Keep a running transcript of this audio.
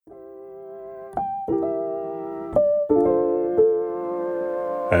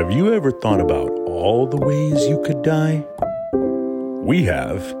Have you ever thought about all the ways you could die? We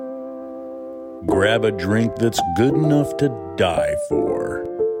have. Grab a drink that's good enough to die for.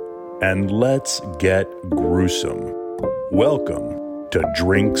 And let's get gruesome. Welcome to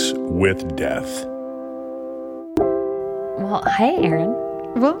Drinks with Death. Well, hey, Erin.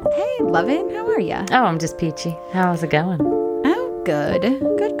 Well, hey, Lovin', how are ya? Oh, I'm just peachy. How's it going? Oh, good.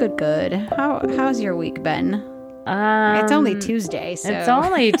 Good. How's your week been? It's only Tuesday, so... It's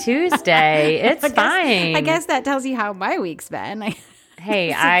only Tuesday. It's fine. I guess that tells you how my week's been.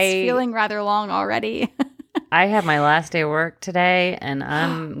 Hey, it's feeling rather long already. I have my last day of work today, and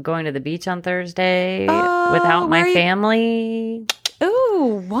I'm going to the beach on Thursday without my family.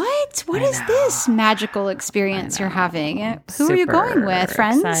 Ooh, what? What is this magical experience you're having? Who are you going with?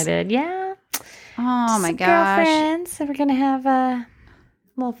 Friends? Excited, yeah. Oh, my gosh. Girlfriends. So we're going to have a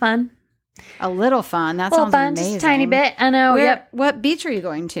little fun. A little fun. That sounds amazing. Just a tiny bit. I know. Yep. What beach are you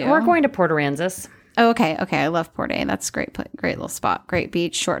going to? We're going to Port Aransas. Oh, okay. I love Port A. That's great little spot. Great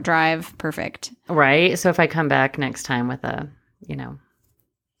beach, short drive. Perfect. Right. So if I come back next time with a,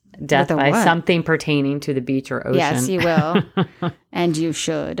 death by something pertaining to the beach or ocean. Yes, you will. And you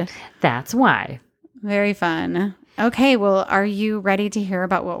should. That's why. Very fun. Okay, well, are you ready to hear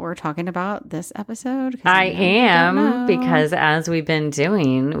about what we're talking about this episode? I am, because as we've been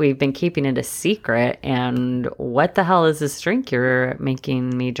doing, we've been keeping it a secret. And what the hell is this drink you're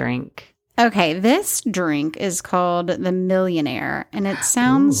making me drink? Okay, this drink is called the Millionaire, and it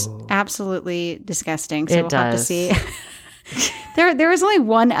sounds absolutely disgusting. So have to see. There was only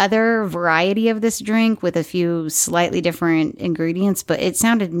one other variety of this drink with a few slightly different ingredients, but it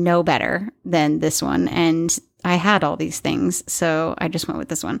sounded no better than this one. And I had all these things, so I just went with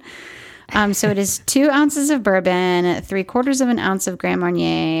this one. So it is 2 ounces of bourbon, 3/4 of an ounce of Grand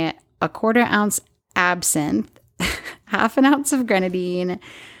Marnier, 1/4 ounce absinthe, 1/2 ounce of grenadine,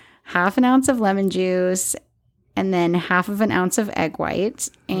 1/2 ounce of lemon juice, and then 1/2 ounce of egg white.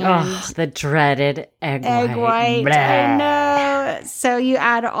 And the dreaded egg white. Blah. I know. So you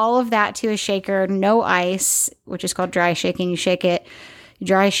add all of that to a shaker, no ice, which is called dry shaking. You shake it. You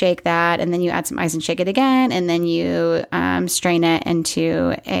dry shake that, and then you add some ice and shake it again, and then you strain it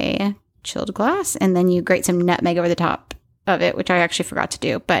into a chilled glass, and then you grate some nutmeg over the top of it, which I actually forgot to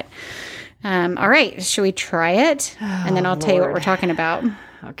do. But all right, should we try it? And then I'll tell you what we're talking about.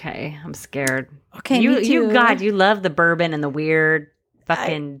 Okay, I'm scared. Okay, me too. You love the bourbon and the weird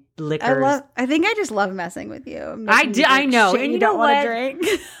fucking liquors. I think I just love messing with you. I know. And you don't want to drink.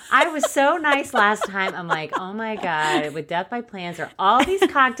 I was so nice last time. I'm like, oh my God, with Death by Plans are all these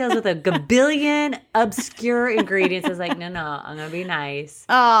cocktails with a gabillion obscure ingredients. I was like, no, I'm going to be nice.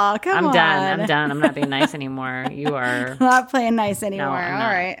 Oh, come on. I'm done. I'm not being nice anymore. You are. Not playing nice anymore. No, all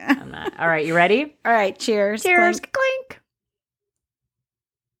right. I'm not. All right, you ready? All right, cheers. Cheers. Clink.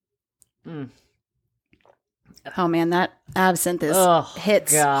 Oh man, that absinthe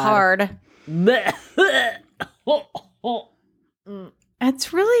hits hard.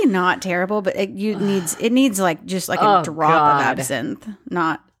 It's really not terrible, but it needs like just like a drop of absinthe.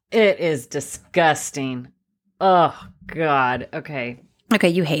 It is disgusting. Oh God. Okay,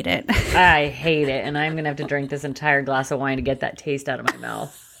 you hate it. I hate it, and I'm gonna have to drink this entire glass of wine to get that taste out of my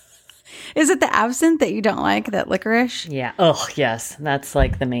mouth. Is it the absinthe that you don't like? That licorice? Yeah. Oh yes, that's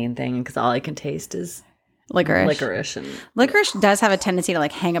like the main thing because all I can taste is licorice. And licorice does have a tendency to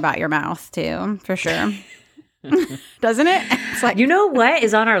like hang about your mouth too, for sure. Doesn't it? It's like, you know what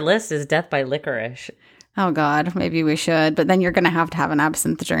is on our list is Death by Licorice. Oh God, maybe we should, but then you're gonna have to have an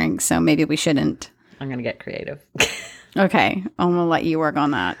absinthe drink, so maybe we shouldn't. I'm gonna get creative. Okay, I'm gonna let you work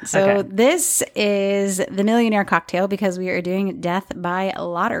on that. So This is the Millionaire cocktail because we are doing Death by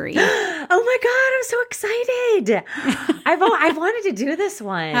Lottery. Oh my God, I'm so excited. I've wanted to do this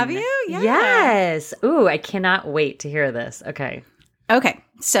one. Have you? Yeah. Yes. Ooh, I cannot wait to hear this. Okay,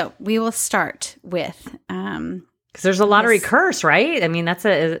 so we will start with because there's a lottery curse, right? I mean,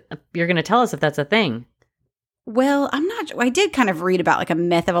 you're going to tell us if that's a thing. Well, I'm not. I did kind of read about like a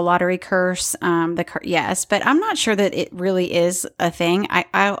myth of a lottery curse. Yes, but I'm not sure that it really is a thing.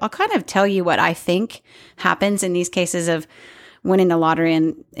 I'll kind of tell you what I think happens in these cases of winning the lottery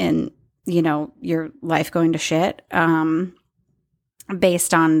and your life going to shit.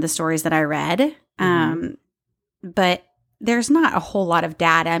 Based on the stories that I read, but there's not a whole lot of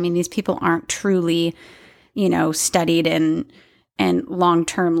data. I mean, these people aren't truly, studied and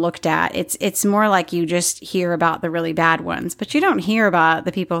long-term looked at. It's more like you just hear about the really bad ones, but you don't hear about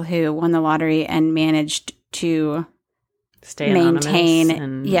the people who won the lottery and managed to maintain,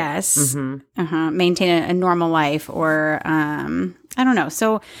 and, maintain a normal life, or I don't know.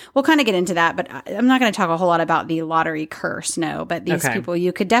 So we'll kind of get into that, but I'm not going to talk a whole lot about the lottery curse. No, but these people,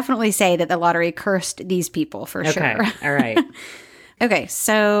 you could definitely say that the lottery cursed these people for sure. All right. Okay,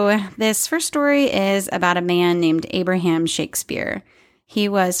 so this first story is about a man named Abraham Shakespeare. He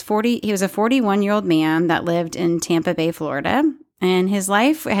was a 41-year-old man that lived in Tampa Bay, Florida, and his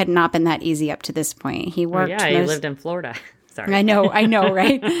life had not been that easy up to this point. He worked. He lived in Florida. Sorry. I know,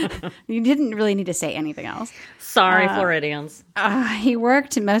 right? You didn't really need to say anything else. Sorry, Floridians. He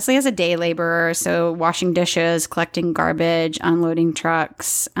worked mostly as a day laborer, so washing dishes, collecting garbage, unloading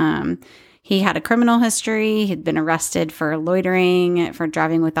trucks. He had a criminal history. He'd been arrested for loitering, for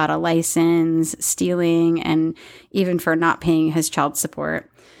driving without a license, stealing, and even for not paying his child support.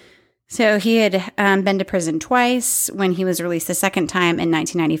 So he had been to prison twice. When he was released the second time in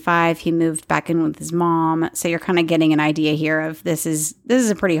 1995, he moved back in with his mom. So you're kind of getting an idea here of this is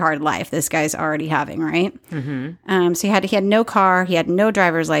a pretty hard life this guy's already having, right? Mm-hmm. So he had no car, he had no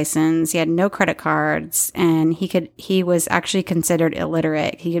driver's license, he had no credit cards, and he was actually considered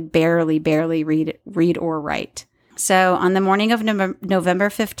illiterate. He could barely read or write. So on the morning of November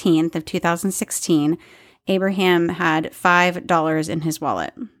 15th of 2016, Abraham had $5 in his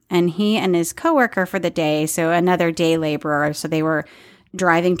wallet. And he and his coworker for the day, so another day laborer, so they were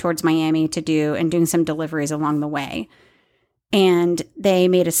driving towards Miami doing some deliveries along the way. And they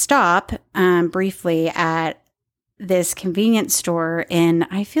made a stop briefly at this convenience store in,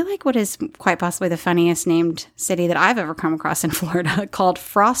 I feel like what is quite possibly the funniest named city that I've ever come across in Florida, called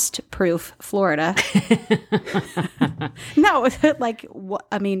Frostproof, Florida. No, like,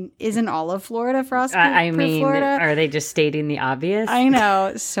 isn't all of Florida Frostproof, Florida? Are they just stating the obvious? I know,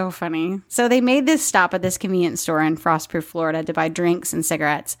 it's so funny. So they made this stop at this convenience store in Frostproof, Florida to buy drinks and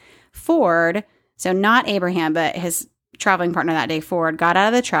cigarettes. Ford, so not Abraham, but his traveling partner that day, Ford, got out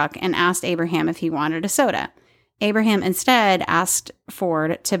of the truck and asked Abraham if he wanted a soda. Abraham instead asked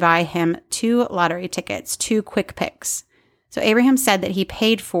Ford to buy him 2 lottery tickets, 2 quick picks. So Abraham said that he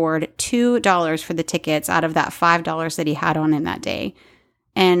paid Ford $2 for the tickets out of that $5 that he had on him that day.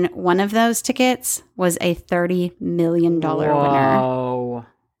 And one of those tickets was a $30 million winner. Oh,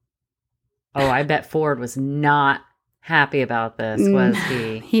 I bet Ford was not happy about this, was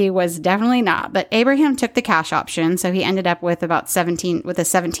he? He was definitely not. But Abraham took the cash option, so he ended up with a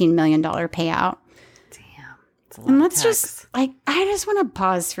 $17 million payout. And let's just, I just want to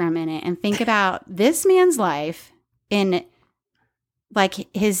pause for a minute and think about this man's life in,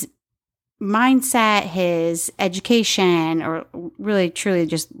 like, his mindset, his education, or really, truly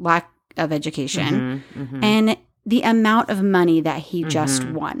just lack of education, and the amount of money that he just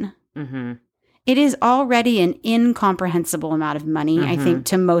won. Mm-hmm. It is already an incomprehensible amount of money, I think,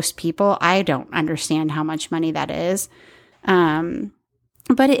 to most people. I don't understand how much money that is.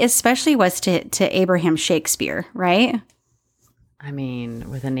 But it especially was to Abraham Shakespeare, right? I mean,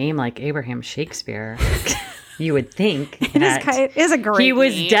 with a name like Abraham Shakespeare, you would think it is a great he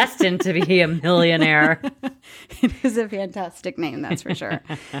was name. Destined to be a millionaire. It is a fantastic name, that's for sure.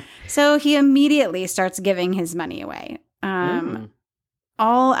 So he immediately starts giving his money away,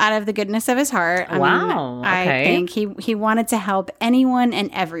 all out of the goodness of his heart. I think he wanted to help anyone and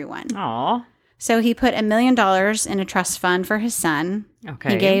everyone. Aw. So he put $1 million in a trust fund for his son.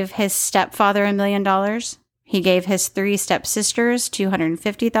 Okay. He gave his stepfather $1 million. He gave his 3 stepsisters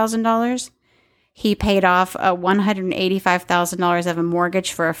 $250,000. He paid off $185,000 of a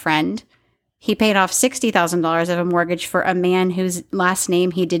mortgage for a friend. He paid off $60,000 of a mortgage for a man whose last name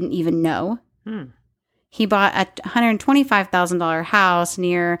he didn't even know. He bought a $125,000 house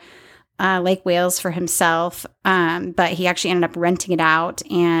near Lake Wales for himself, but he actually ended up renting it out,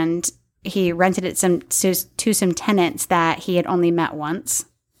 and he rented it to some tenants that he had only met once.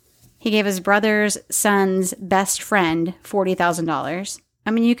 He gave his brother's son's best friend $40,000.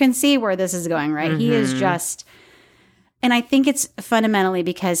 I mean, you can see where this is going, right? He is just, and I think it's fundamentally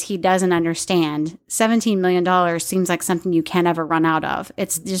because he doesn't understand. $17 million seems like something you can't ever run out of.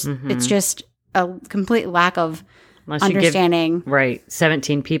 It's just a complete lack of understanding.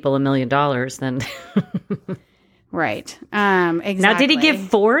 17 people $1 million, then. Right. Exactly. Now, did he give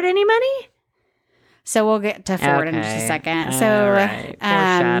Ford any money? So we'll get to Ford in just a second. So,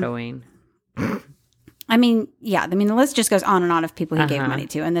 foreshadowing. I mean, the list just goes on and on of people he gave money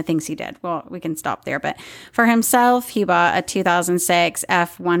to and the things he did. Well, we can stop there. But for himself, he bought a 2006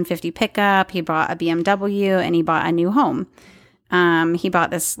 F-150 pickup. He bought a BMW, and he bought a new home. He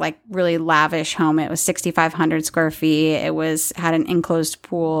bought this like really lavish home. It was 6,500 square feet. It had an enclosed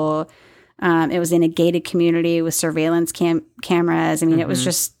pool. It was in a gated community with surveillance cameras. I mean, it was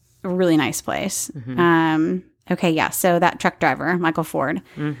just a really nice place. Okay, yeah. So that truck driver, Michael Ford.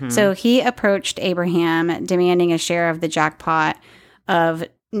 Mm-hmm. So he approached Abraham demanding a share of the jackpot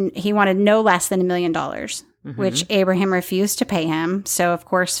he wanted no less than $1 million, which Abraham refused to pay him. So, of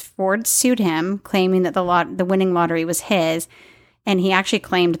course, Ford sued him, claiming that the winning lottery was his. And he actually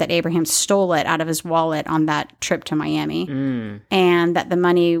claimed that Abraham stole it out of his wallet on that trip to Miami and that the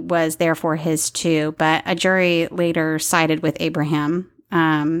money was therefore his too. But a jury later sided with Abraham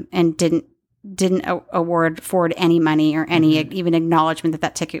and didn't award Ford any money or any even acknowledgement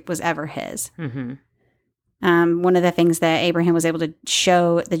that ticket was ever his. One of the things that Abraham was able to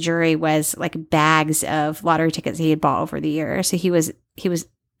show the jury was like bags of lottery tickets he had bought over the years. So he was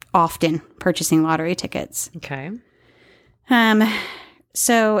often purchasing lottery tickets. Okay.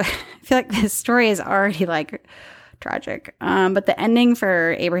 So I feel like this story is already like tragic. But the ending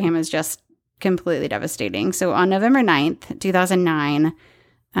for Abraham is just completely devastating. So on November 9th, 2009,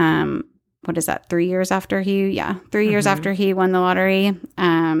 what is that? 3 years after years after he won the lottery,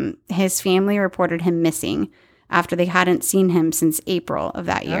 his family reported him missing after they hadn't seen him since April of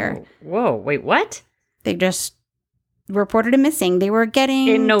that year. Oh. Whoa, wait, what? They just reported him missing. They were getting...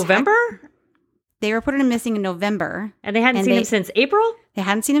 In November? They reported him missing in November. And they hadn't seen him since April? They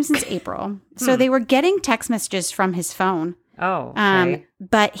hadn't seen him since April. So they were getting text messages from his phone. Oh, okay.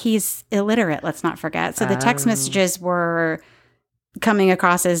 But he's illiterate, let's not forget. So the text messages were coming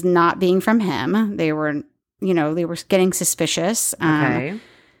across as not being from him. They were getting suspicious. Okay.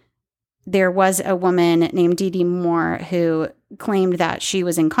 There was a woman named Dee Dee Moore who claimed that she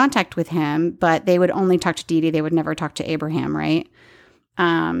was in contact with him, but they would only talk to Dee Dee. They would never talk to Abraham, right?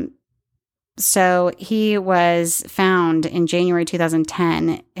 So he was found in January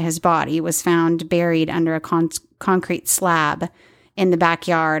 2010. His body was found buried under a concrete slab in the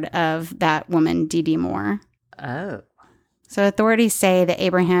backyard of that woman, Dee Dee Moore. Oh. So authorities say that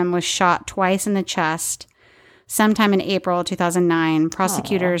Abraham was shot twice in the chest. Sometime in April 2009,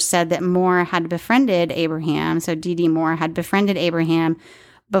 prosecutors said that Moore had befriended Abraham. So Dee Dee Moore had befriended Abraham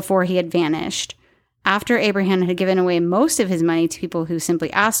before he had vanished. After Abraham had given away most of his money to people who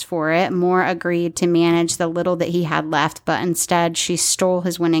simply asked for it, Moore agreed to manage the little that he had left, but instead she stole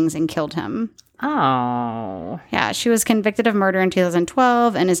his winnings and killed him. Oh. Yeah, she was convicted of murder in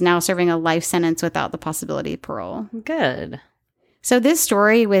 2012 and is now serving a life sentence without the possibility of parole. Good. So this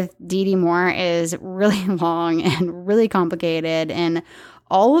story with Dee Dee Moore is really long and really complicated, and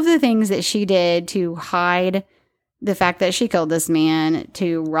all of the things that she did to hide the fact that she killed this man,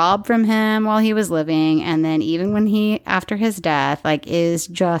 to rob from him while he was living, and then even after his death, like, is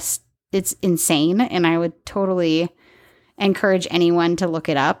just, it's insane. And I would totally encourage anyone to look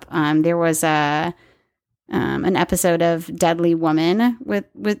it up. There was an episode of Deadly Woman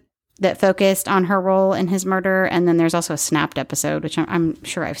with that focused on her role in his murder, and then there's also a Snapped episode, which I'm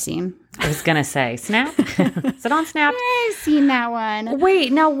sure I've seen. I was gonna say Snap. Is it on Snap? I've seen that one.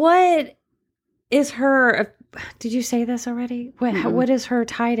 Wait, now what is her? Did you say this already? What is her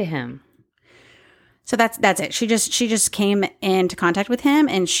tie to him? So that's it. She just came into contact with him,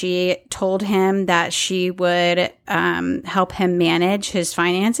 and she told him that she would help him manage his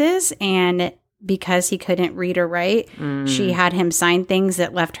finances, and because he couldn't read or write, she had him sign things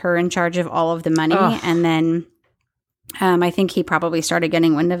that left her in charge of all of the money. Ugh. And then I think he probably started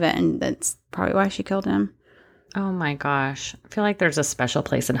getting wind of it, and that's probably why she killed him. Oh my gosh. I feel like there's a special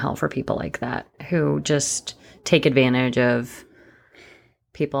place in hell for people like that who just take advantage of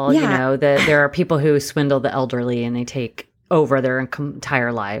people. Yeah. You know, there are people who swindle the elderly and they take over their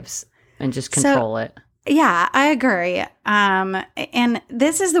entire lives and just control it. Yeah, I agree. And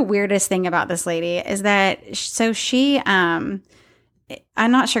this is the weirdest thing about this lady is that, so she, I'm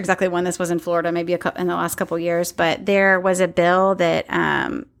not sure exactly when this was in Florida, maybe in the last couple of years, but there was a bill that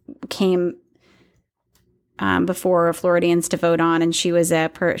came before Floridians to vote on, and she was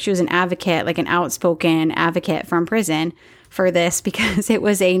an advocate, like an outspoken advocate from prison for this, because it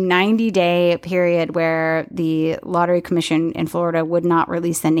was a 90-day period where the Lottery Commission in Florida would not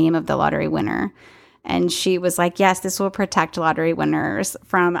release the name of the lottery winner. And she was like, yes, this will protect lottery winners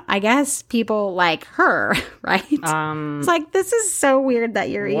from, I guess, people like her, right? It's like, this is so weird that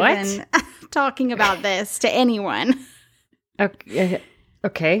you're even talking about this to anyone. Okay.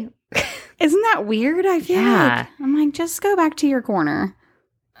 Isn't that weird? I feel like, I'm like, just go back to your corner.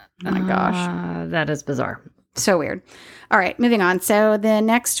 Oh my gosh. That is bizarre. So weird. All right, moving on. So the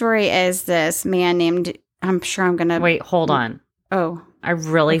next story is this man named, I'm sure I'm going to. Wait, hold on. Oh. I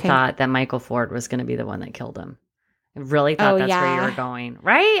really thought that Michael Ford was going to be the one that killed him. I really thought that's where you were going,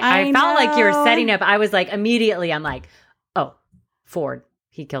 right? I felt like you were setting up. I was like, immediately, I'm like, oh, Ford.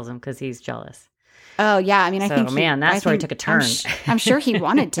 He kills him because he's jealous. Oh, yeah. I mean, I think that story took a turn. I'm sure he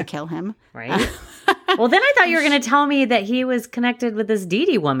wanted to kill him. Right? Well, then I thought you were going to tell me that he was connected with this Dee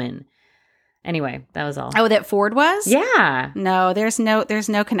Dee woman. Anyway, that was all. Oh, that Ford was? Yeah. No, there's no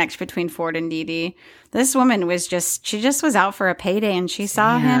connection between Ford and Dee Dee. This woman was she just was out for a payday, and she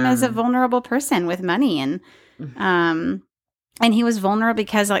saw him as a vulnerable person with money, and he was vulnerable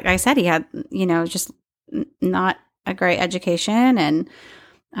because, like I said, he had, just not a great education, and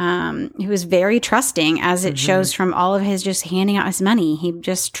he was very trusting, as it shows from all of his just handing out his money. He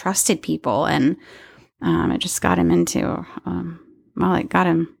just trusted people, and it just got him into, it got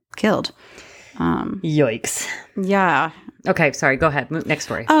him killed. Yikes. Yeah. Okay, sorry. Go ahead. Next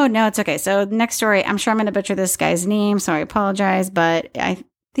story. Oh, no, it's okay. So next story, I'm sure I'm going to butcher this guy's name, so I apologize, but I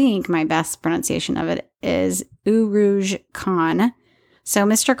think my best pronunciation of it is Uruj Khan. So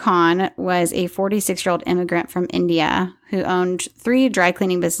Mr. Khan was a 46-year-old immigrant from India who owned 3 dry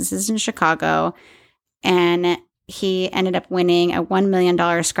cleaning businesses in Chicago, and he ended up winning a $1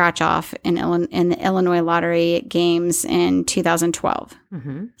 million scratch-off in the Illinois lottery games in 2012.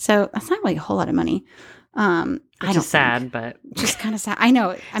 Mm-hmm. So that's not really a whole lot of money. Which is sad, but... Just kind of sad. I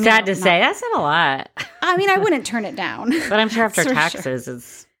know. Sad to say. That's not a lot. I mean, I wouldn't turn it down. But I'm sure after taxes,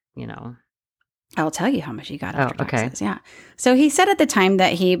 it's, I'll tell you how much he got after taxes. Okay. Yeah. So he said at the time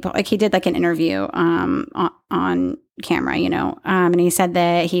that he did like an interview on camera, and he said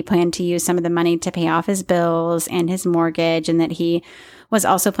that he planned to use some of the money to pay off his bills and his mortgage, and that he was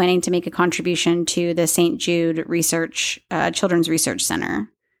also planning to make a contribution to the St. Jude Children's Research Center.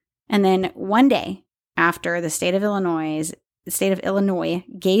 And then one day after the state of Illinois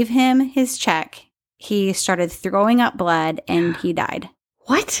gave him his check, he started throwing up blood and he died.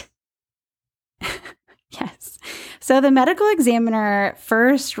 What? Yes. So the medical examiner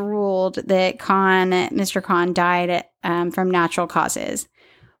first ruled that Mr. Khan died from natural causes.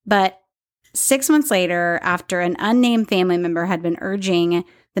 But 6 months later, after an unnamed family member had been urging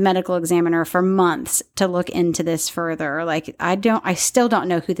the medical examiner for months to look into this further, I still don't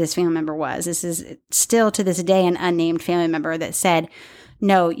know who this family member was. This is still to this day an unnamed family member that said,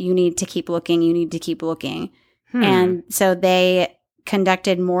 no, you need to keep looking. You need to keep looking. And so they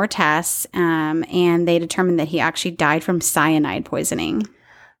conducted more tests, and they determined that he actually died from cyanide poisoning.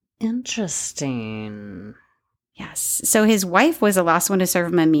 Interesting. Yes. So his wife was the last one to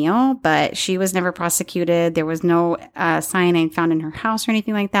serve him a meal, but she was never prosecuted. There was no cyanide found in her house or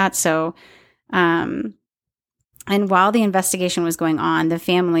anything like that. So, and while the investigation was going on, the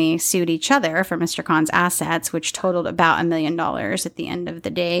family sued each other for Mr. Khan's assets, which totaled about $1 million at the end of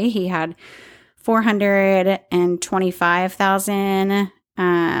the day. He had $425,000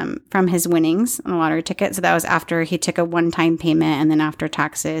 from his winnings on the lottery ticket. So that was after he took a one-time payment, and then after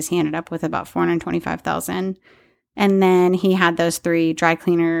taxes, he ended up with about $425,000. And then he had those 3 dry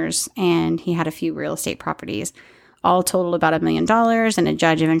cleaners, and he had a few real estate properties. All totaled about $1 million, and a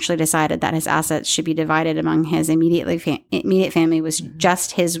judge eventually decided that his assets should be divided among his immediate family. Was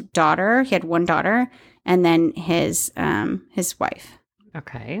just his daughter. He had one daughter, and then his wife.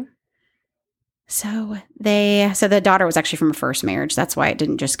 Okay. So the daughter was actually from a first marriage. That's why it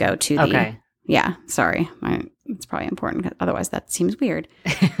didn't just go to the... Okay. Yeah, sorry. It's probably important, because otherwise that seems weird.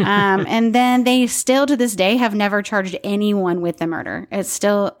 And then they still, to this day, have never charged anyone with the murder. It's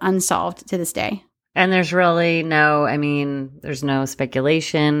still unsolved to this day. And there's really there's no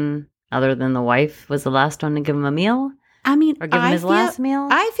speculation other than the wife was the last one to give him a meal? Or give him his last meal?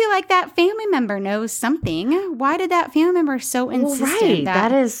 I feel like that family member knows something. Why did that family member so insist? Right.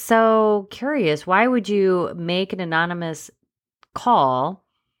 That is so curious. Why would you make an anonymous call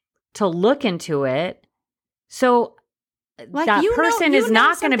to look into it? So that person is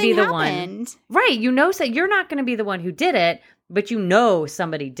not going to be the one. Right. You're not going to be the one who did it, but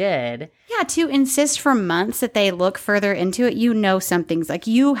somebody did. Yeah, to insist for months that they look further into it, something's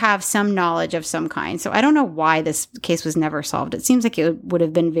you have some knowledge of some kind. So I don't know why this case was never solved. It seems like it would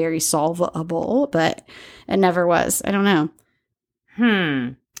have been very solvable, but it never was. I don't know.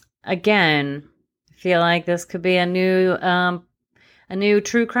 Again, I feel like this could be a new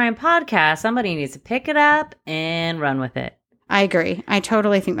true crime podcast. Somebody needs to pick it up and run with it. I agree. I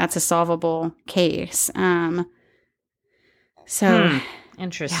totally think that's a solvable case.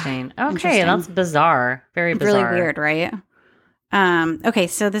 Interesting. Yeah, okay, that's bizarre. Very bizarre. Really weird, right? Okay,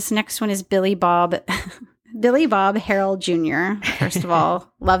 so this next one is Billy Bob Harold Jr. First of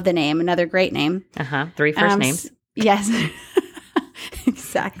all, love the name. Another great name. 3 first names. Yes.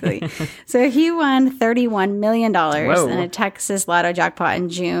 Exactly. So he won $31 million in a Texas lotto jackpot in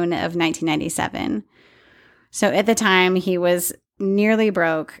June of 1997. So at the time, he was nearly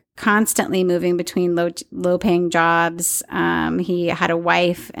broke, constantly moving between low-paying jobs. He had a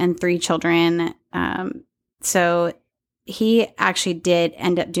wife and 3 children. So he actually did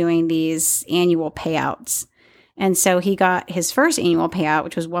end up doing these annual payouts. And so he got his first annual payout,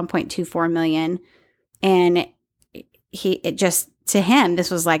 which was $1.24 million. And to him,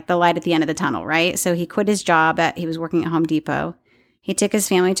 this was like the light at the end of the tunnel, right? So he quit his job he was working at Home Depot. He took his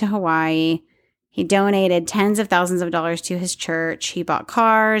family to Hawaii. He donated tens of thousands of dollars to his church. He bought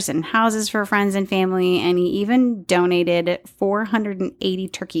cars and houses for friends and family. And he even donated 480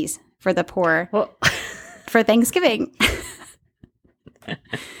 turkeys for the poor for Thanksgiving.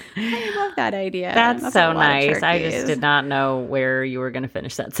 I love that idea. That's so nice. I just did not know where you were going to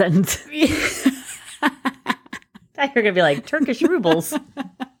finish that sentence. You're going to be like, Turkish rubles.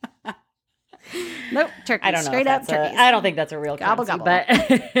 Nope, turkeys. I don't know. Straight up turkeys. I don't think that's a real gobble, currency,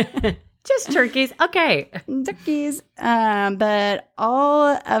 gobble. But just turkeys. Okay. Turkeys. But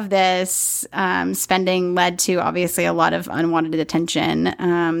all of this spending led to obviously a lot of unwanted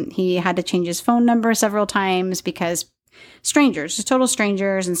attention. He had to change his phone number several times because strangers, just total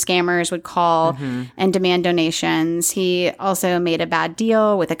strangers and scammers would call and demand donations. He also made a bad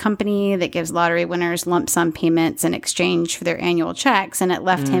deal with a company that gives lottery winners lump sum payments in exchange for their annual checks, and it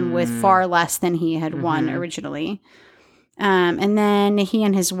left him with far less than he had won originally. And then he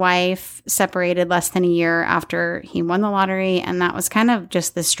and his wife separated less than a year after he won the lottery, and that was kind of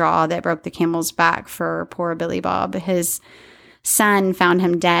just the straw that broke the camel's back for poor Billy Bob. His son found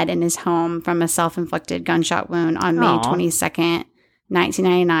him dead in his home from a self-inflicted gunshot wound on May 22nd,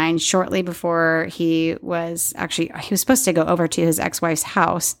 1999, shortly before he was supposed to go over to his ex-wife's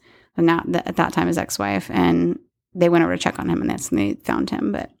house, and at that time his ex-wife, and they went over to check on him, and that's when they found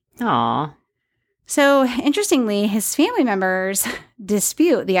him. But so interestingly, his family members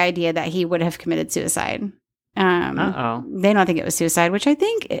dispute the idea that he would have committed suicide. They don't think it was suicide, which I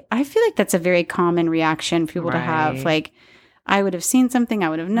feel like that's a very common reaction for people to have, like, I would have seen something, I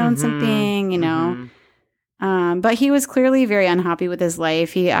would have known something, you know. But he was clearly very unhappy with his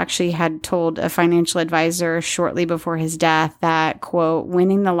life. He actually had told a financial advisor shortly before his death that, quote,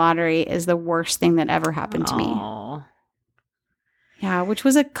 winning the lottery is the worst thing that ever happened to me. Yeah, which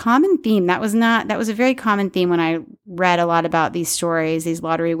was a common theme. That was a very common theme when I read a lot about these stories, these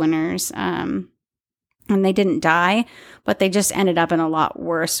lottery winners. And they didn't die, but they just ended up in a lot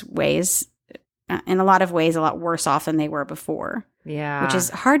worse ways. In a lot of ways, a lot worse off than they were before. Yeah. Which is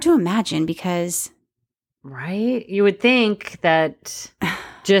hard to imagine because... Right? You would think that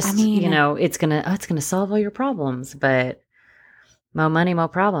just, it's gonna solve all your problems, but more money, more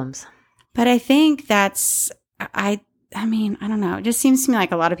problems. But I think that's... I don't know. It just seems to me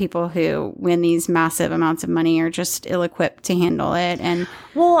like a lot of people who win these massive amounts of money are just ill-equipped to handle it. And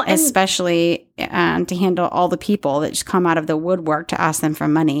especially to handle all the people that just come out of the woodwork to ask them for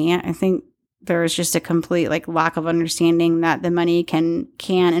money. I think there's just a complete lack of understanding that the money can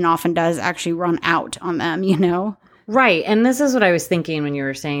and often does actually run out on them, you know? Right. And this is what I was thinking when you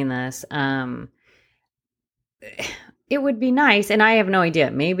were saying this. It would be nice, and I have no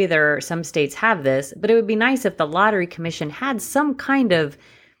idea, maybe some states have this, but it would be nice if the Lottery Commission had some kind of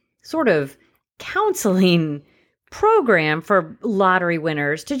sort of counseling program for lottery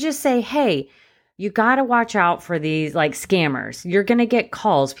winners to just say, hey, you got to watch out for these scammers. You're going to get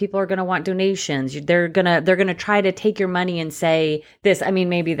calls. People are going to want donations. They're going to try to take your money and say this. I mean,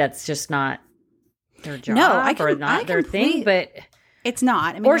 maybe that's just not their job or not their thing, but it's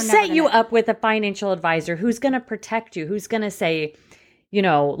not. I mean, or set you up with a financial advisor who's going to protect you, who's going to say,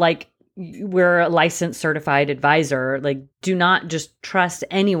 we're a licensed certified advisor. Do not just trust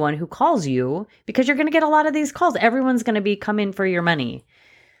anyone who calls you because you're going to get a lot of these calls. Everyone's going to be coming for your money.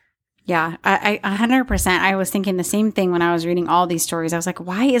 Yeah, I 100%. I was thinking the same thing when I was reading all these stories. I was like,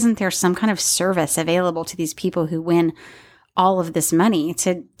 why isn't there some kind of service available to these people who win all of this money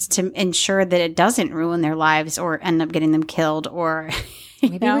to ensure that it doesn't ruin their lives or end up getting them killed? Or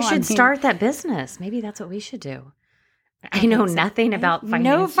maybe we should start that business. Maybe that's what we should do. I know nothing about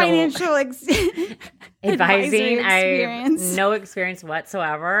financial advising. I have no experience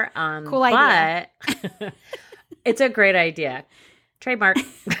whatsoever. Cool idea. But it's a great idea. Trademark.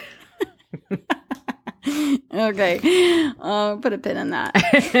 Okay. I'll put a pin in that.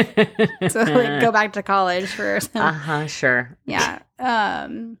 So go back to college for some. Sure. Yeah.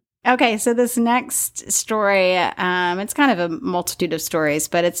 Okay, so this next story, it's kind of a multitude of stories,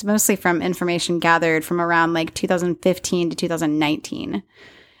 but it's mostly from information gathered from around 2015 to 2019.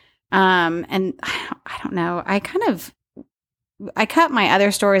 And I don't know. I cut my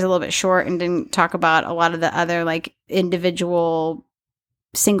other stories a little bit short and didn't talk about a lot of the other individual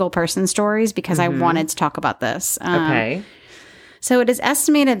single person stories because I wanted to talk about this. Okay. So it is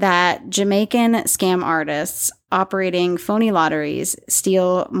estimated that Jamaican scam artists operating phony lotteries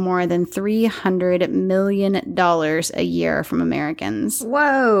steal more than $300 million a year from Americans.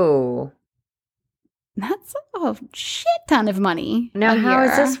 Whoa. That's a shit ton of money. Now, how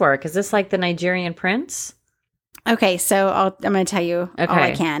does this work? Is this like the Nigerian prince? Okay, so I'm going to tell you all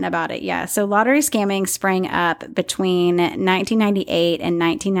I can about it. Yeah, so lottery scamming sprang up between 1998 and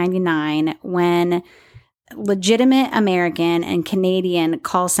 1999 when legitimate American and Canadian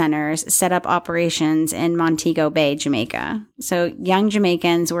call centers set up operations in Montego Bay, Jamaica. So young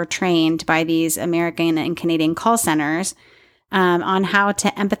Jamaicans were trained by these American and Canadian call centers on how to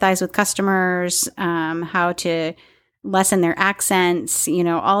empathize with customers, how to lessen their accents,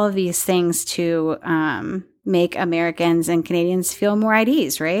 all of these things to make Americans and Canadians feel more at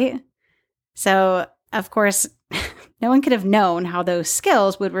ease, right? So, of course, no one could have known how those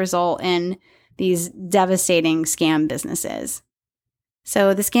skills would result in these devastating scam businesses.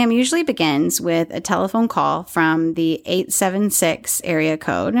 So the scam usually begins with a telephone call from the 876 area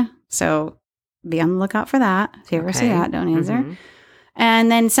code. So be on the lookout for that. If you ever see that, don't answer. Mm-hmm.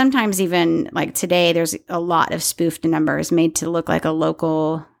 And then sometimes even like today, there's a lot of spoofed numbers made to look like a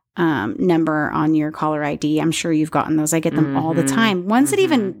local number on your caller ID. I'm sure you've gotten those. I get them all the time. Ones that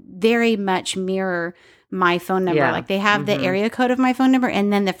even very much mirror my phone number. Yeah. Like they have the area code of my phone number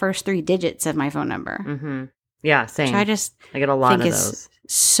and then the first 3 digits of my phone number. Mm-hmm. Yeah, same. Which I get a lot of those.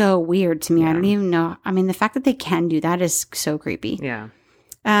 So weird to me. Yeah. I don't even know. I mean, the fact that they can do that is so creepy. Yeah.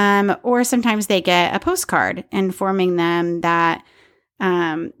 Or sometimes they get a postcard informing them that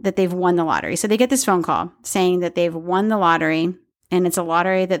that they've won the lottery. So they get this phone call saying that they've won the lottery, and it's a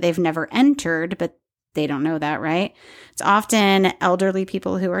lottery that they've never entered, but they don't know that, right? It's often elderly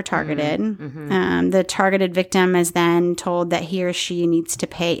people who are targeted. Mm-hmm. The targeted victim is then told that he or she needs to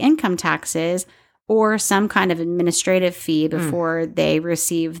pay income taxes or some kind of administrative fee before they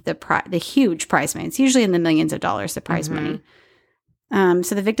receive the huge prize money. It's usually in the millions of dollars, the prize money.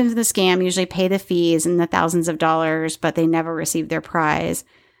 So the victims of the scam usually pay the fees in the thousands of dollars, but they never receive their prize.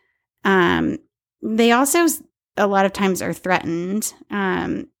 They also a lot of times are threatened.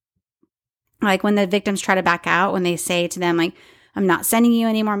 Like when the victims try to back out, when they say to them, like, I'm not sending you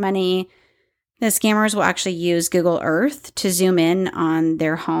any more money, the scammers will actually use Google Earth to zoom in on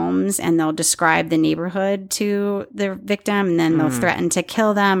their homes, and they'll describe the neighborhood to the victim, and then they'll threaten to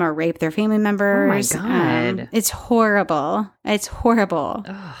kill them or rape their family members. Oh my God. It's horrible. It's horrible.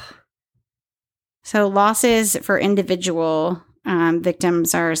 Ugh. So losses for individual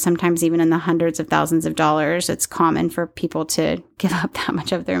victims are sometimes even in the hundreds of thousands of dollars. It's common for people to give up that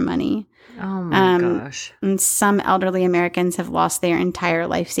much of their money. Oh my gosh. And some elderly Americans have lost their entire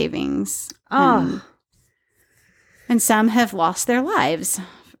life savings. Oh. And some have lost their lives.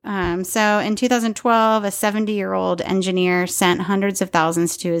 So in 2012, a 70-year-old engineer sent hundreds of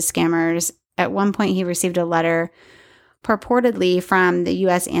thousands to his scammers. At one point, he received a letter purportedly from the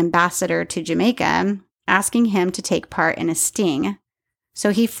U.S. ambassador to Jamaica asking him to take part in a sting.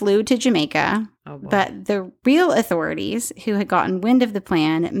 So he flew to Jamaica, but the real authorities who had gotten wind of the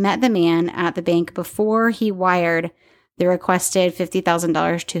plan met the man at the bank before he wired the requested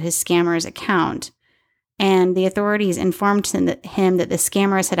 $50,000 to his scammer's account. And the authorities informed him that the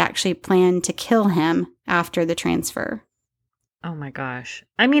scammers had actually planned to kill him after the transfer. Oh my gosh.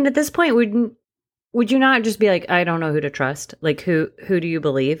 I mean, at this point, would you not just be like, I don't know who to trust? Like, who do you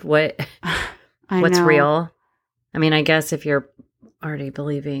believe? What's real? I mean, I guess if you're already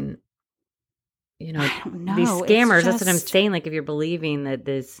believing, I don't know. These scammers, that's what I'm saying. Like, if you're believing that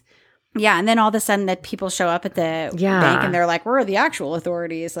this... Yeah, and then all of a sudden that people show up at the bank and they're like, we're the actual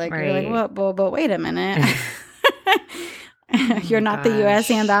authorities. Like, right. You're like, well, but wait a minute. You're not the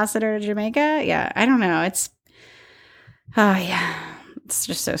U.S. ambassador to Jamaica? Yeah, I don't know. It's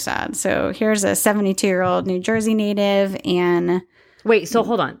just so sad. So here's a 72-year-old New Jersey native and... Wait, so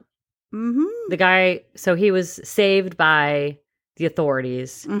hold on. Mm-hmm. The guy, so he was saved by the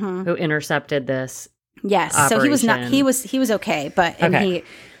authorities who intercepted this. Yes, operation. So he was okay, but he...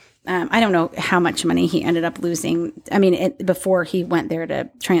 I don't know how much money he ended up losing. I mean, before he went there to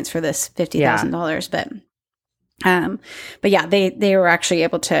transfer this $50,000, but yeah, they were actually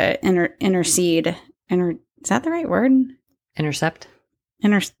able to intercede. Is that the right word? Intercept. I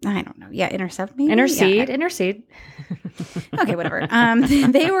don't know. Yeah, intercept maybe. Intercede. Yeah. Intercede. Okay, whatever.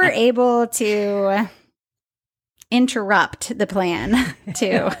 They were able to interrupt the plan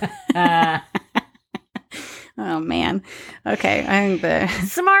to. Oh, man. Okay. I think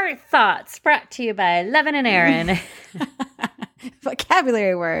Smart Thoughts brought to you by Levin and Aaron.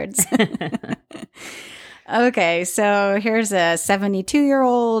 Vocabulary words. Okay. So here's a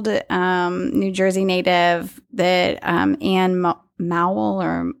 72-year-old New Jersey native that Ann Mowell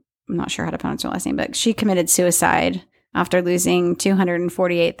or not sure how to pronounce her last name, but she committed suicide after losing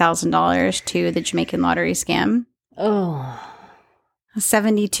 $248,000 to the Jamaican lottery scam. Oh. A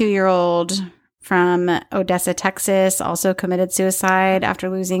 72-year-old from Odessa, Texas, also committed suicide after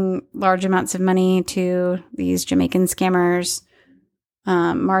losing large amounts of money to these Jamaican scammers.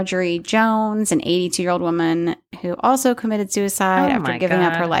 Marjorie Jones, an 82-year-old woman who also committed suicide after giving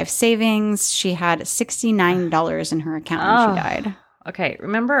up her life savings. She had $69 in her account when she died. Okay,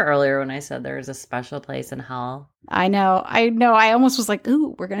 remember earlier when I said there was a special place in hell? I know. I almost was like,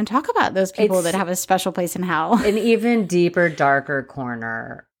 ooh, we're going to talk about those people that have a special place in hell. An even deeper, darker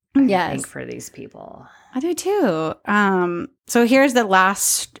corner, I think, for these people. I do too. So here's the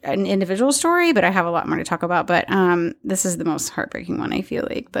last individual story, but I have a lot more to talk about. But this is the most heartbreaking one, I feel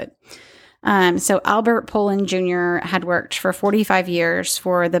like. But so Albert Poland Jr. had worked for 45 years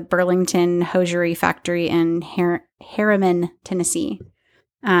for the Burlington Hosiery Factory in Harriman, Tennessee.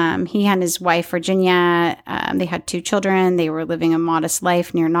 He and his wife, Virginia, they had 2 children. They were living a modest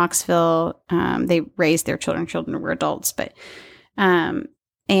life near Knoxville. They raised their children. Children were adults, but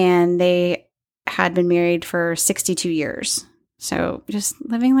and they had been married for 62 years. So just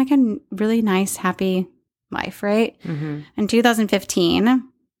living like a really nice, happy life, right? Mm-hmm. In 2015,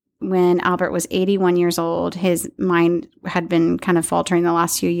 when Albert was 81 years old, his mind had been kind of faltering the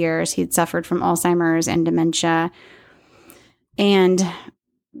last few years. He'd suffered from Alzheimer's and dementia. And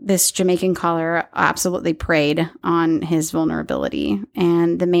this Jamaican caller absolutely preyed on his vulnerability.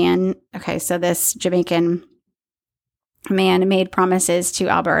 And the man, so this Jamaican man made promises to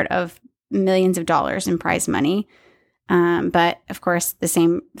Albert of millions of dollars in prize money. But of course, the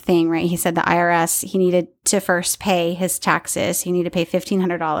same thing, right? He said the IRS, he needed to first pay his taxes. He needed to pay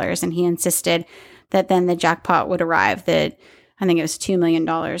 $1,500. And he insisted that then the jackpot would arrive, that I think it was $2 million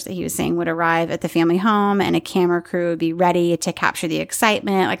that he was saying would arrive at the family home, and a camera crew would be ready to capture the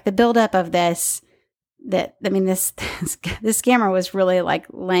excitement. Like the buildup of this, this scammer was really like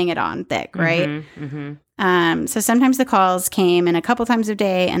laying it on thick, right? Mm-hmm, mm-hmm. So sometimes the calls came in a couple times a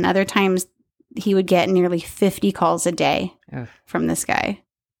day, and other times he would get nearly 50 calls a day from this guy.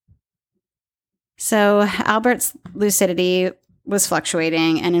 So Albert's lucidity was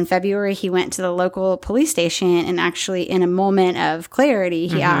fluctuating, and in February he went to the local police station, and actually in a moment of clarity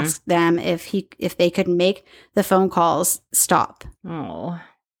he asked them if they could make the phone calls stop. Oh.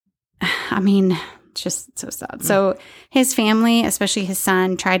 I mean, it's just so sad. So his family, especially his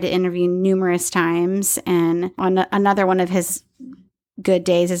son, tried to intervene numerous times, and on another one of his good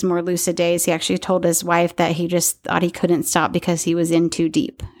days, his more lucid days, he actually told his wife that he just thought he couldn't stop because he was in too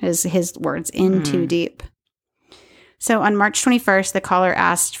deep. His words, in too deep. So on March 21st, the caller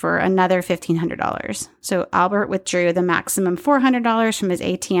asked for another $1,500. So Albert withdrew the maximum $400 from his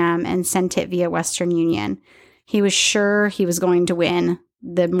ATM and sent it via Western Union. He was sure he was going to win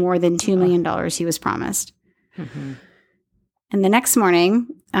the more than $2 million he was promised. Mm-hmm. And the next morning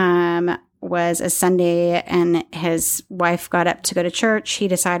was a Sunday, and his wife got up to go to church. He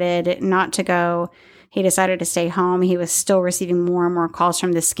decided not to go. He decided to stay home. He was still receiving more and more calls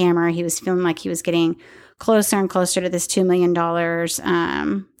from the scammer. He was feeling like he was getting closer and closer to this $2 million.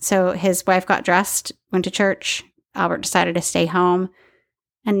 So his wife got dressed, went to church. Albert decided to stay home.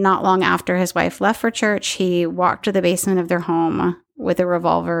 And not long after his wife left for church, he walked to the basement of their home with a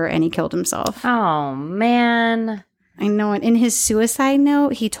revolver, and he killed himself. Oh, man. I know. And in his suicide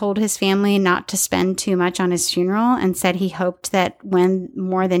note, he told his family not to spend too much on his funeral, and said he hoped that when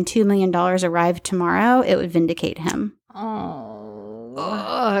more than $2 million arrived tomorrow, it would vindicate him. Oh.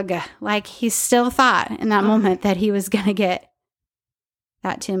 Ugh. Like he still thought in that moment that he was going to get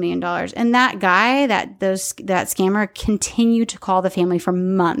that $2 million. And that guy, that scammer, continued to call the family for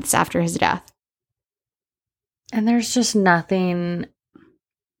months after his death. And there's just nothing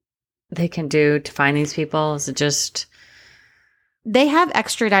they can do to find these people. Is it just... They have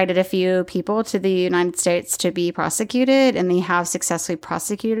extradited a few people to the United States to be prosecuted, and they have successfully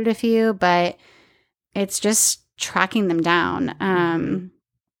prosecuted a few, but it's just tracking them down.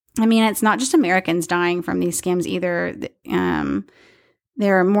 I mean, it's not just Americans dying from these scams either.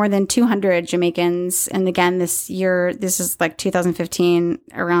 There are more than 200 Jamaicans, and again, this year, this is like 2015,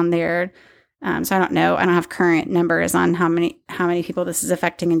 around there. So I don't know. I don't have current numbers on how many people this is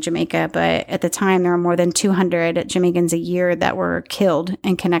affecting in Jamaica, but at the time, there are more than 200 Jamaicans a year that were killed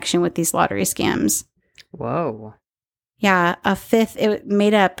in connection with these lottery scams. Whoa. Yeah, it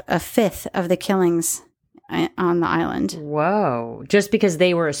made up a fifth of the killings on the island. Whoa. Just because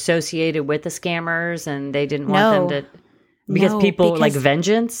they were associated with the scammers and they didn't want them to... Because like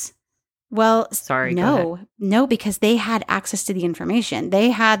vengeance? Well, sorry. No, because they had access to the information. They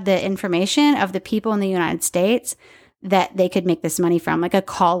had the information of the people in the United States that they could make this money from, like a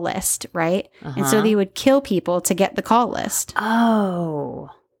call list, right? And so they would kill people to get the call list. Oh.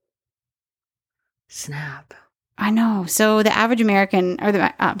 Snap. I know. So the average American, or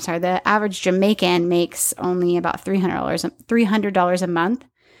the average Jamaican makes only about $300 a month.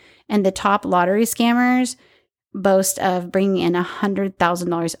 And the top lottery scammers boast of bringing in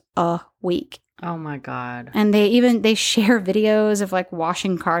 $100,000 a week. Oh my God. And they share videos of like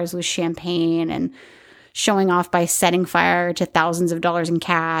washing cars with champagne and showing off by setting fire to thousands of dollars in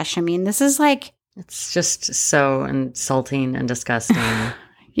cash. I mean, this is like... It's just so insulting and disgusting.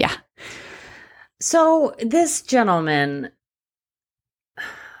 Yeah. So this gentleman,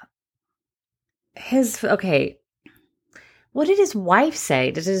 what did his wife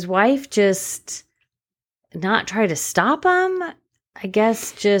say? Did his wife just not try to stop him? I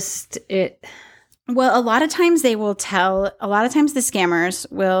guess just it... Well, a lot of times the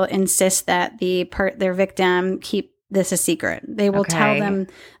scammers will insist that their victim keep this a secret. They will tell them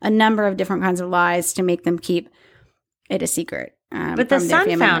a number of different kinds of lies to make them keep it a secret. But the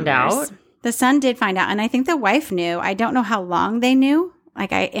son found out. The son did find out, and I think the wife knew. I don't know how long they knew.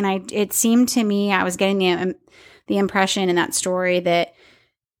 It seemed to me, I was getting the impression in that story that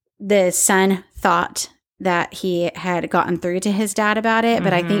the son thought that he had gotten through to his dad about it.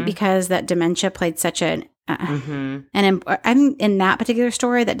 But I think because that dementia played such in that particular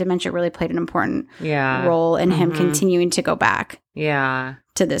story, that dementia really played an important role in him continuing to go back to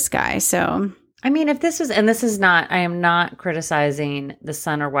this guy. So, I mean, I am not criticizing the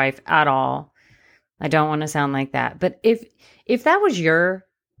son or wife at all. I don't want to sound like that. But if that was your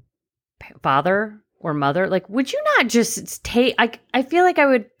father or mother, like, would you not just take, I feel like I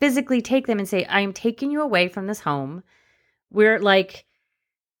would physically take them and say, I am taking you away from this home. We're like,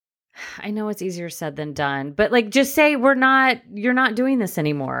 I know it's easier said than done, but like, just say you're not doing this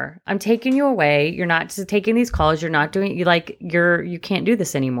anymore. I'm taking you away. You're not just taking these calls. You're not doing, you can't do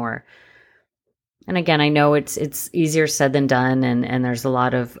this anymore. And again, I know it's easier said than done. And there's a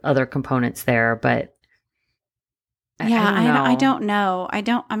lot of other components there, but I don't know. I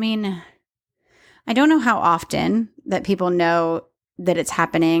don't know how often that people know that it's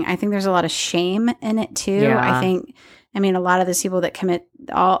happening. I think there's a lot of shame in it too. Yeah. A lot of those people that commit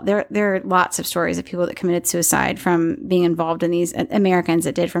there are lots of stories of people that committed suicide from being involved in these, Americans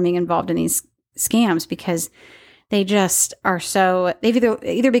that did, from being involved in these scams, because they just are so, they've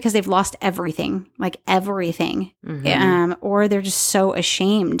either because they've lost everything, or they're just so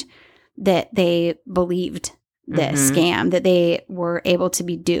ashamed that they believed this scam, that they were able to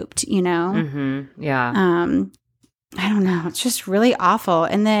be duped, I don't know. It's just really awful.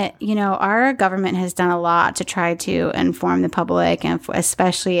 And that, our government has done a lot to try to inform the public and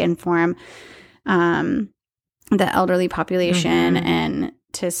especially inform the elderly population and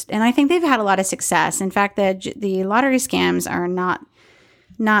I think they've had a lot of success. In fact, the lottery scams are not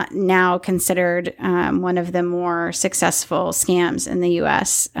now considered one of the more successful scams in the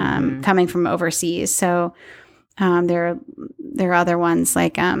U.S. Coming from overseas. So there are other ones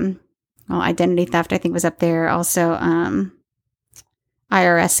like identity theft, I think, was up there. Also, IRS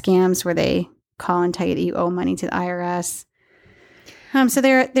scams where they call and tell you that you owe money to the IRS. So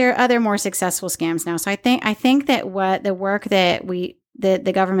there are other more successful scams now. So I think that what the work that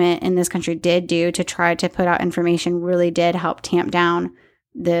the government in this country did do to try to put out information really did help tamp down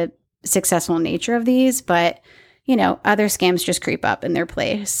the successful nature of these. But other scams just creep up in their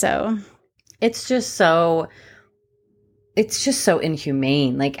place. So it's just so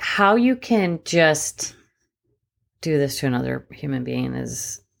inhumane. Like, how you can just do this to another human being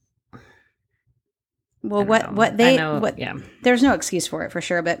is... Well, there's no excuse for it, for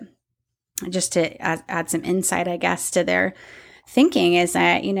sure. But just to add some insight, I guess, to their thinking is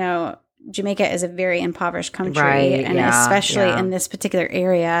that, Jamaica is a very impoverished country. Right, and especially in this particular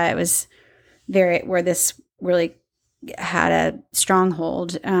area, it was where this really had a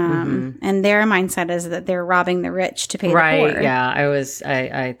stronghold, and their mindset is that they're robbing the rich to pay the poor. Right? Yeah,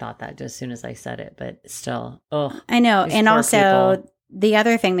 I thought that just as soon as I said it, but still, I know. And also, people. The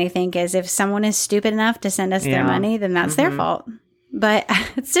other thing they think is if someone is stupid enough to send us their money, then that's their fault. But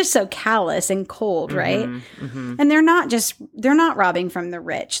it's just so callous and cold, right? And they're not robbing from the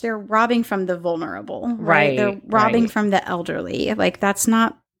rich; they're robbing from the vulnerable, right? They're robbing from the elderly. Like, that's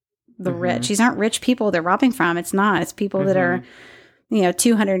not the rich. These aren't rich people they're robbing from. It's not. It's people that are,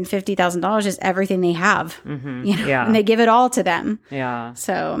 $250,000 is everything they have. And they give it all to them. Yeah.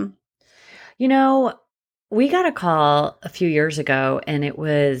 So, we got a call a few years ago, and it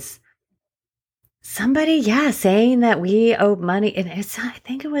was somebody, saying that we owed money, and I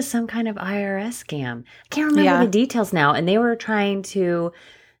think it was some kind of IRS scam. I can't remember the details now. And they were trying to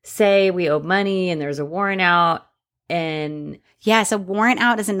say we owed money, and there's a warrant out. And yes, a warrant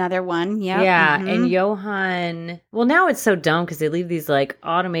out is another one. Yep. Yeah. And Johann, well, now it's so dumb because they leave these like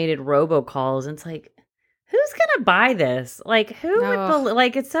automated robocalls. And it's like, who's going to buy this? Like, who would,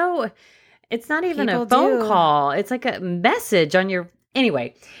 like, it's not even a phone call. It's like a message on your,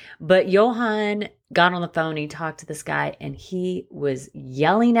 anyway. But Johann got on the phone. He talked to this guy and he was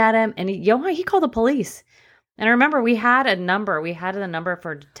yelling at him. And he called the police. And I remember we had a number. We had the number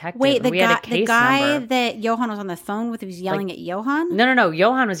for a detective. Wait, we had a case the guy number. that Johann was on the phone with, he was yelling at Johann? No.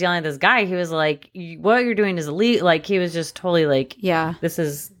 Johann was yelling at this guy. He was like, what you're doing is illegal. Like, he was just totally like, yeah, this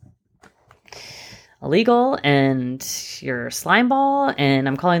is illegal and you're a slime ball and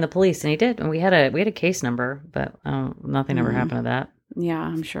I'm calling the police. And he did. And we had a case number, but nothing ever happened to that. Yeah,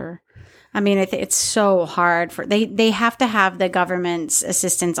 I'm sure. I mean, it's so hard for they have to have the government's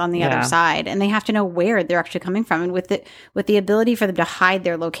assistance on the other side, and they have to know where they're actually coming from, and with the ability for them to hide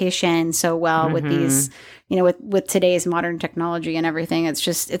their location so well with these, with today's modern technology and everything,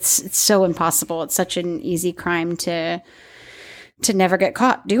 it's so impossible. It's such an easy crime to never get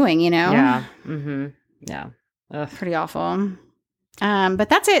caught doing. Yeah. Mm-hmm. Yeah. Ugh. Pretty awful. But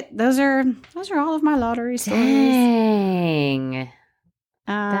that's it. Those are all of my lottery stories. Dang.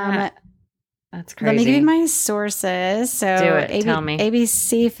 That's crazy. Let me give you my sources. So do it. Tell me.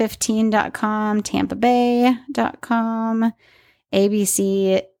 ABC15.com, TampaBay.com,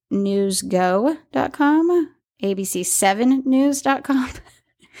 ABCNewsGo.com, ABC7News.com,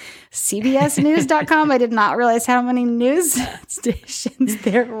 CBSNews.com. I did not realize how many news stations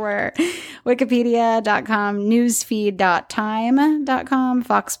there were. Wikipedia.com, Newsfeed.time.com,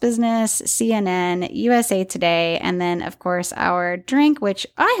 Fox Business, CNN, USA Today, and then, of course, our drink, which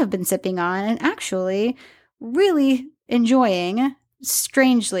I have been sipping on and actually really enjoying,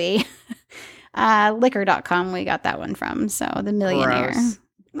 strangely. Liquor.com, we got that one from. So, The Millionaire.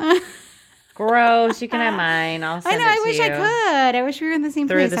 Gross. You can have mine. I'll send it to you. I wish I could. I wish we were in the same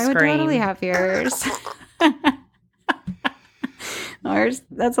place. I would totally have yours. Ours,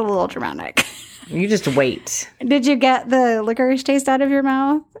 that's a little dramatic. You just wait. Did you get the licorice taste out of your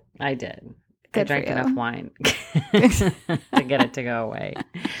mouth? I did. Good I drank enough wine to get it to go away.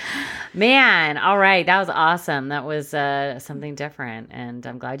 Man, all right. That was awesome. That was something different. And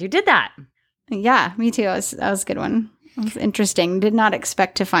I'm glad you did that. Yeah, me too. That was a good one. It was interesting. Did not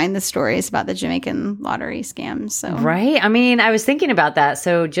expect to find the stories about the Jamaican lottery scams. So. Right. I mean, I was thinking about that.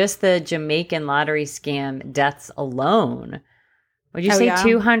 So just the Jamaican lottery scam deaths alone. Would you say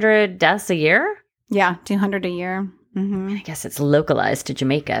 200 deaths a year? Yeah, 200 a year. Mm-hmm. I guess it's localized to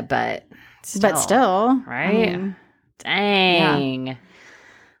Jamaica, but still. Right? I mean, dang. Yeah.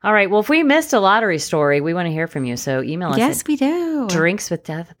 All right. Well, if we missed a lottery story, we want to hear from you. So email us. Yes, we do.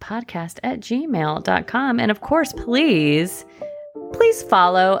 drinkswithdeathpodcast@gmail.com. And of course, please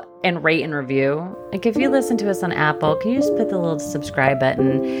follow and rate and review. Like if you listen to us on Apple, can you just put the little subscribe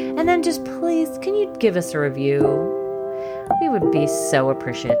button? And then just please, can you give us a review? We would be so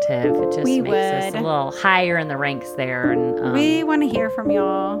appreciative. It just makes us a little higher in the ranks there. And we want to hear from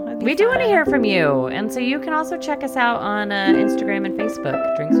y'all. We do want to hear from you. And so you can also check us out on Instagram and Facebook,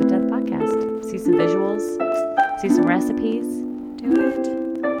 Drinks with Death Podcast. See some visuals, see some recipes. Do it.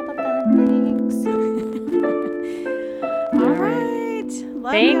 All the fun things. All right.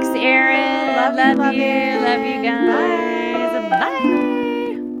 Thanks, Erin. Love you. Love you guys. Bye.